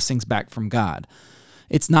the blessings back from God.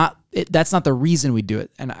 It's not. That's not the reason we do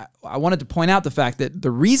it. And I wanted to point out the fact that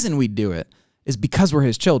the reason we do it is because we're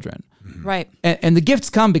His children, Right. and the gifts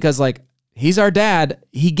come because like He's our dad.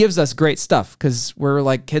 He gives us great stuff because we're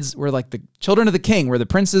like kids. We're like the children of the King. We're the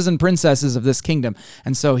princes and princesses of this kingdom,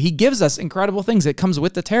 and so He gives us incredible things. It comes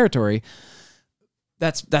with the territory.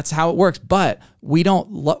 That's how it works. But we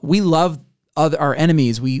don't. We love our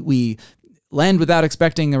enemies. We lend without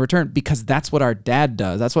expecting a return because that's what our dad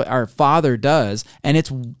does. That's what our father does, and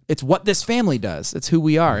it's what this family does. It's who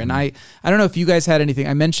we are. And I don't know if you guys had anything.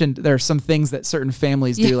 I mentioned there are some things that certain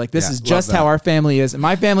families do. Like this is just how our family is. In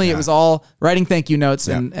my family, it was all writing thank you notes,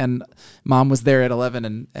 and Mom was there at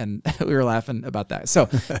 11, and we were laughing about that. So,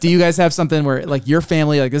 do you guys have something where like your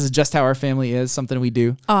family, like this is just how our family is? Something we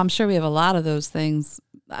do? Oh, I'm sure we have a lot of those things.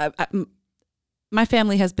 My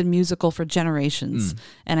family has been musical for generations,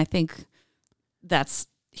 and I think that's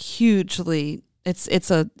hugely it's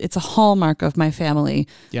a hallmark of my family.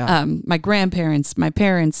 Yeah. My grandparents, my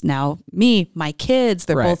parents, now me, my kids,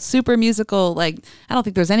 they're both super musical. Like, I don't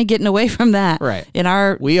think there's any getting away from that. Right.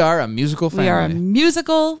 We are a musical family. We are a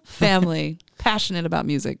musical family, passionate about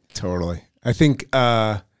music. Totally. I think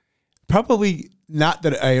probably not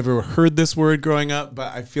that I ever heard this word growing up,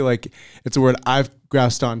 but I feel like it's a word I've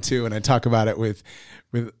grasped onto, and I talk about it with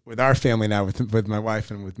our family now, with my wife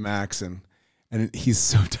and with Max, and he's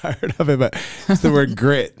so tired of it, but it's the word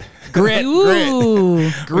grit. Ooh,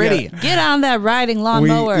 Gritty. Get on that riding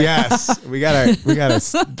lawnmower. Yes, we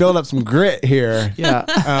gotta build up some grit here. Yeah.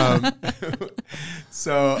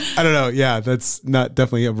 So I don't know. Yeah, that's not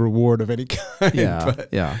definitely a reward of any kind. Yeah. But,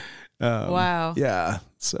 Yeah. Wow. Yeah.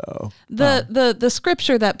 So the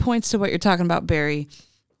scripture that points to what you're talking about, Barry,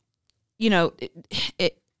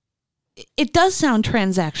 it does sound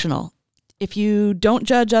transactional. If you don't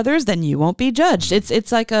judge others, then you won't be judged.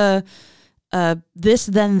 It's like a this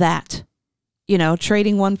then that,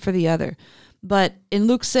 trading one for the other. But in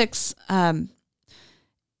Luke 6,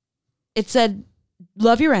 it said,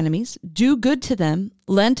 love your enemies, do good to them,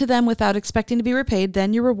 lend to them without expecting to be repaid.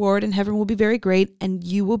 Then your reward in heaven will be very great, and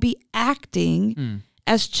you will be acting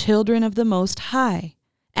as children of the Most High,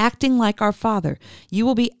 acting like our Father. You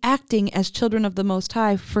will be acting as children of the Most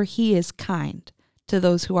High, for He is kind to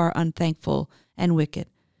those who are unthankful and wicked.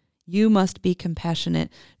 You must be compassionate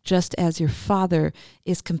just as your Father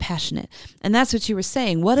is compassionate. And that's what you were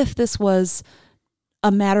saying. What if this was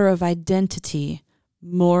a matter of identity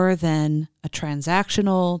more than a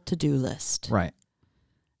transactional to-do list? Right.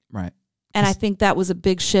 And I think that was a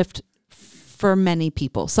big shift for many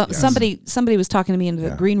people. So somebody was talking to me in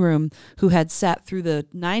the green room who had sat through the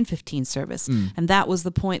 9:15 service, and that was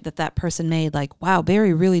the point that person made. Like, wow,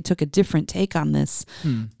 Barry really took a different take on this,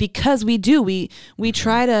 because we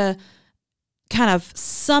try to kind of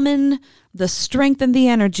summon the strength and the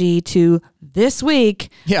energy to this week.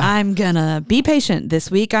 Yeah. I'm gonna be patient.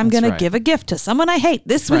 This week I'm gonna give a gift to someone I hate.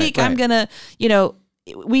 This week I'm gonna,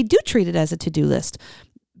 we do treat it as a to-do list.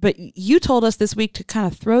 But you told us this week to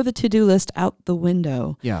kind of throw the to-do list out the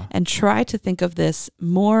window and try to think of this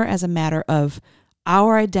more as a matter of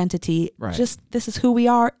our identity. Right. Just this is who we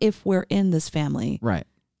are if we're in this family. Right.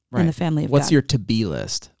 In the family of What's God. your to-be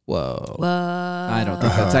list? Whoa. I don't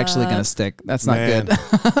think that's actually going to stick. That's not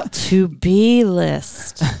good. To-be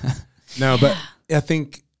list. No, but I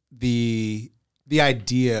think the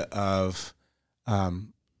idea of,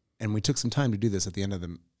 and we took some time to do this at the end of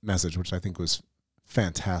the message, which I think was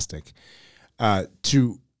fantastic.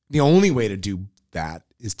 The only way to do that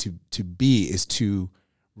is to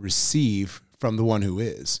receive from the one who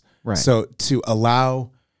is. Right. So to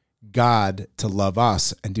allow God to love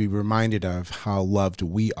us and to be reminded of how loved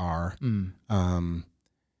we are. When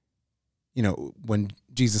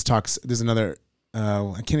Jesus talks, there's another,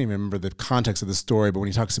 I can't even remember the context of the story, but when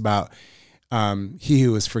he talks about he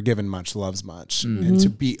who is forgiven much loves much, and to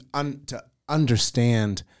be to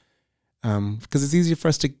understand, because it's easy for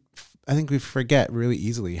us to, I think we forget really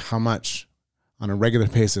easily how much on a regular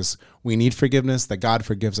basis we need forgiveness, that God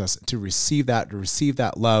forgives us, to receive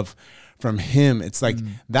that love from him. It's like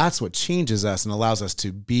that's what changes us and allows us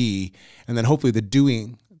to be, and then hopefully the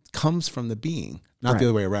doing comes from the being, not the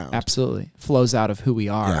other way around. Absolutely. Flows out of who we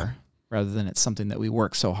are rather than it's something that we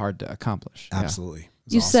work so hard to accomplish. Absolutely.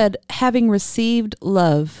 You said, having received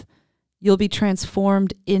love, you'll be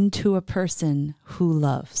transformed into a person who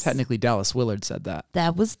loves. Technically, Dallas Willard said that.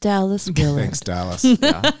 That was Dallas Willard. Thanks, Dallas.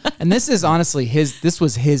 Yeah. And this is honestly this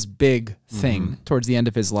was his big thing towards the end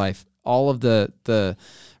of his life. All of the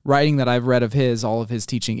writing that I've read of his, all of his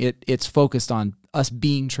teaching, it's focused on us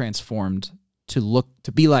being transformed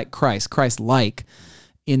to be like Christ-like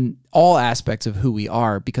in all aspects of who we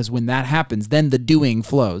are, because when that happens, then the doing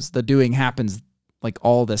flows. The doing happens, like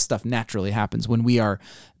all this stuff naturally happens when we are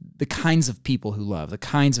the kinds of people who love, the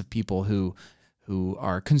kinds of people who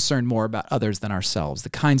are concerned more about others than ourselves, the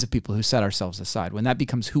kinds of people who set ourselves aside. When that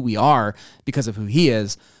becomes who we are because of who he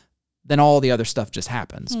is, then all the other stuff just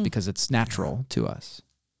happens because it's natural to us.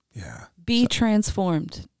 Yeah. Be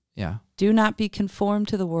transformed. Yeah. Do not be conformed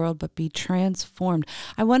to the world, but be transformed.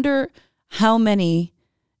 I wonder how many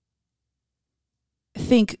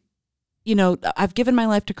think, I've given my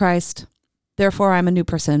life to Christ, therefore I'm a new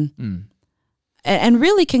person, and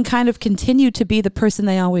really can kind of continue to be the person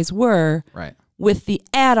they always were, Right. with the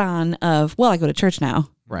add-on of, well, I go to church now,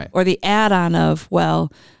 Right. or the add-on of,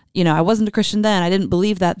 well, I wasn't a Christian then, I didn't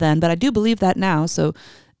believe that then, but I do believe that now. So,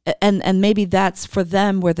 and maybe that's for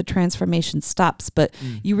them where the transformation stops. But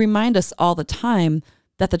you remind us all the time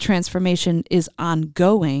that the transformation is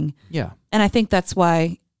ongoing. Yeah. And I think that's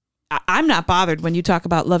why I'm not bothered when you talk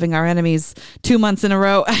about loving our enemies 2 months in a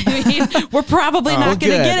row. I mean, we're probably not going to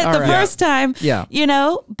good. get it All the right. first time, Yeah.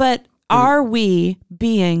 but are we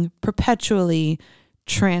being perpetually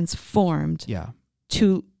transformed Yeah.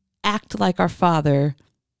 to act like our Father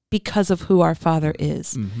because of who our Father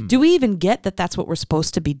is? Do we even get that that's what we're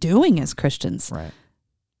supposed to be doing as Christians? Right.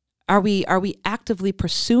 Are we actively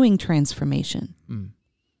pursuing transformation?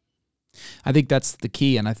 I think that's the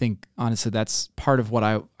key, and I think honestly that's part of what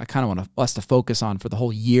I kind of want us to focus on for the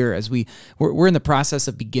whole year as we're in the process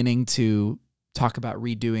of beginning to talk about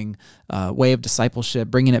redoing way of discipleship,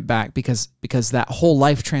 bringing it back because that whole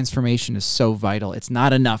life transformation is so vital. It's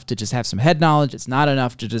not enough to just have some head knowledge. It's not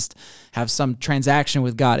enough to just have some transaction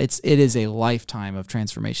with God. It is a lifetime of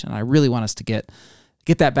transformation, and I really want us to get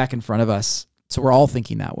that back in front of us so we're all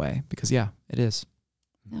thinking that way because it is.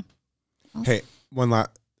 Yeah. Awesome. Hey, one last,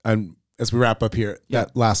 as we wrap up here,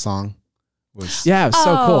 that last song was Yeah, it was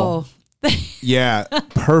so cool. yeah,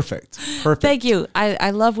 perfect. Thank you.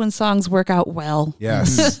 I love when songs work out well.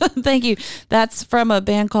 Yes. Thank you. That's from a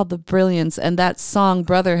band called The Brilliance, and that song,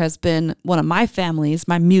 Brother, has been one of my families,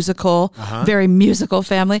 my musical, very musical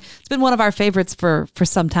family. It's been one of our favorites for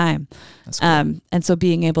some time. That's cool. And so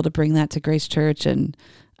being able to bring that to Grace Church, and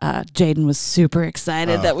Jaden was super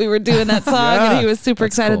excited that we were doing that song, and he was super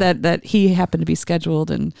excited cool. that he happened to be scheduled,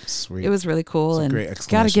 and Sweet. it was really cool. It's a And great got to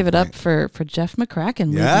exclamation give it up point. for Jeff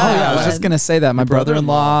McCracken. Yeah. Oh, yeah, I was just going to say that. My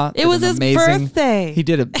brother-in-law. It was his birthday. He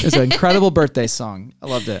did it was an incredible birthday song. I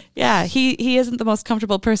loved it. Yeah, he isn't the most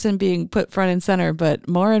comfortable person being put front and center, but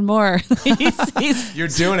more and more he's You're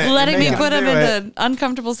doing it. letting You're me making put him do it. into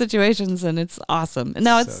uncomfortable situations, and it's awesome.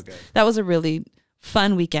 No, So good. that was a really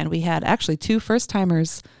fun weekend. We had actually 2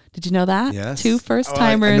 first-timers. Did you know that? Yes. 2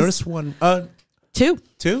 first-timers. I noticed one. 2.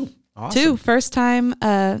 2. Awesome. 2 first time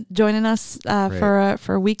joining us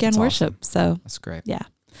for weekend That's worship. So That's great. yeah,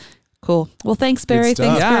 cool. Well, thanks, Barry. stuff.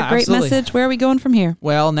 Thanks for Yeah, a great absolutely. message. Where are we going from here?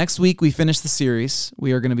 Well, next week we finish the series.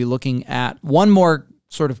 We are going to be looking at one more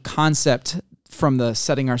sort of concept from the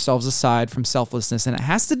setting ourselves aside from selflessness, and it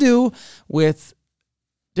has to do with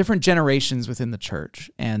different generations within the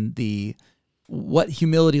church and what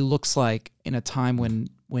humility looks like in a time when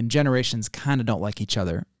generations kind of don't like each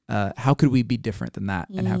other. How could we be different than that?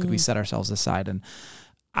 And how could we set ourselves aside? And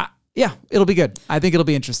it'll be good. I think it'll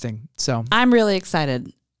be interesting. So I'm really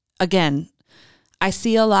excited. Again, I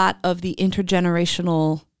see a lot of the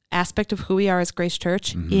intergenerational aspect of who we are as Grace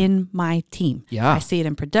Church in my team. Yeah. I see it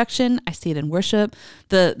in production. I see it in worship.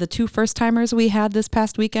 The 2 first-timers we had this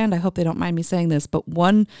past weekend, I hope they don't mind me saying this, but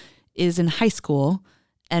one is in high school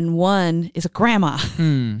and one is a grandma.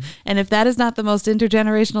 And if that is not the most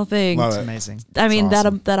intergenerational thing, Love it's it. amazing. I mean,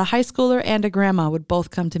 awesome. that a high schooler and a grandma would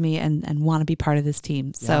both come to me and want to be part of this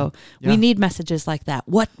team. So Yeah. we need messages like that.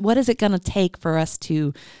 What is it going to take for us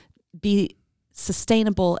to be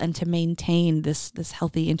sustainable and to maintain this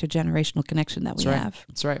healthy intergenerational connection that we have?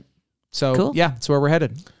 That's right. So Cool. that's where we're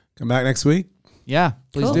headed. Come back next week. Yeah,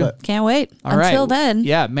 please Cool. do. Can't wait. All right. Until then,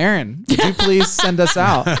 Yeah, Maron, would you please send us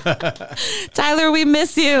out? Tyler, we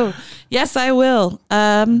miss you. Yes, I will.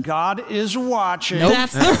 God is watching.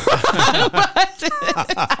 That's the wrong button.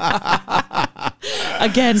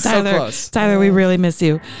 Again, So Tyler. close. Tyler, we really miss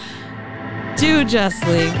you. Do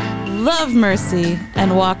justly, love mercy,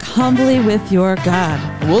 and walk humbly with your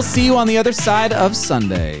God. We'll see you on the other side of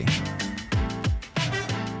Sunday.